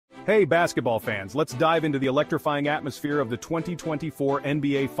Hey basketball fans, let's dive into the electrifying atmosphere of the 2024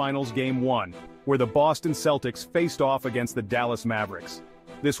 NBA Finals Game 1, where the Boston Celtics faced off against the Dallas Mavericks.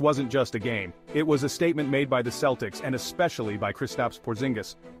 This wasn't just a game, it was a statement made by the Celtics and especially by Kristaps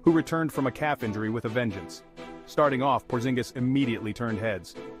Porziņģis, who returned from a calf injury with a vengeance. Starting off, Porziņģis immediately turned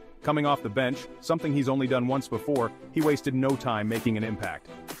heads. Coming off the bench, something he's only done once before, he wasted no time making an impact.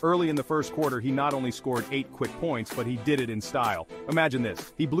 Early in the first quarter, he not only scored 8 quick points, but he did it in style. Imagine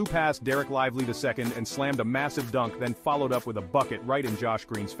this, he blew past Derek Lively II and slammed a massive dunk, then followed up with a bucket right in Josh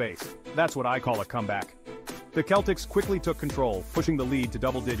Green's face. That's what I call a comeback. The Celtics quickly took control, pushing the lead to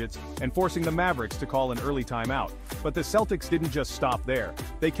double digits and forcing the Mavericks to call an early timeout. But the Celtics didn't just stop there,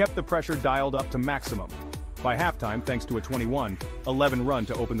 they kept the pressure dialed up to maximum. By halftime, thanks to a 21-11 run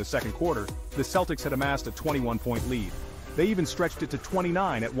to open the second quarter, the Celtics had amassed a 21-point lead. They even stretched it to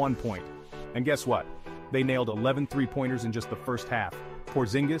 29 at one point. And guess what? They nailed 11 three-pointers in just the first half.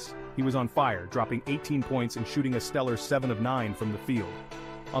 Porziņģis, he was on fire, dropping 18 points and shooting a stellar 7 of 9 from the field.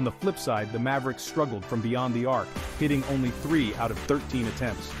 On the flip side, the Mavericks struggled from beyond the arc, hitting only 3 out of 13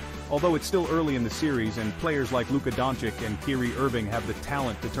 attempts. Although it's still early in the series and players like Luka Doncic and Kyrie Irving have the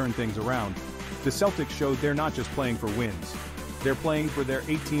talent to turn things around, the Celtics showed they're not just playing for wins. They're playing for their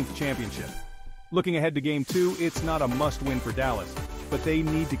 18th championship. Looking ahead to Game 2, it's not a must-win for Dallas, but they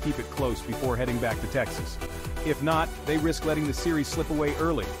need to keep it close before heading back to Texas. If not, they risk letting the series slip away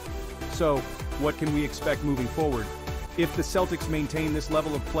early. So, what can we expect moving forward? If the Celtics maintain this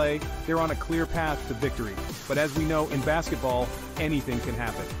level of play, they're on a clear path to victory. But as we know, in basketball, anything can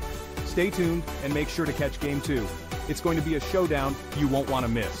happen. Stay tuned and make sure to catch Game 2. It's going to be a showdown you won't want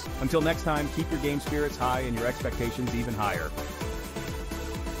to miss. Until next time, keep your game spirits high and your expectations even higher.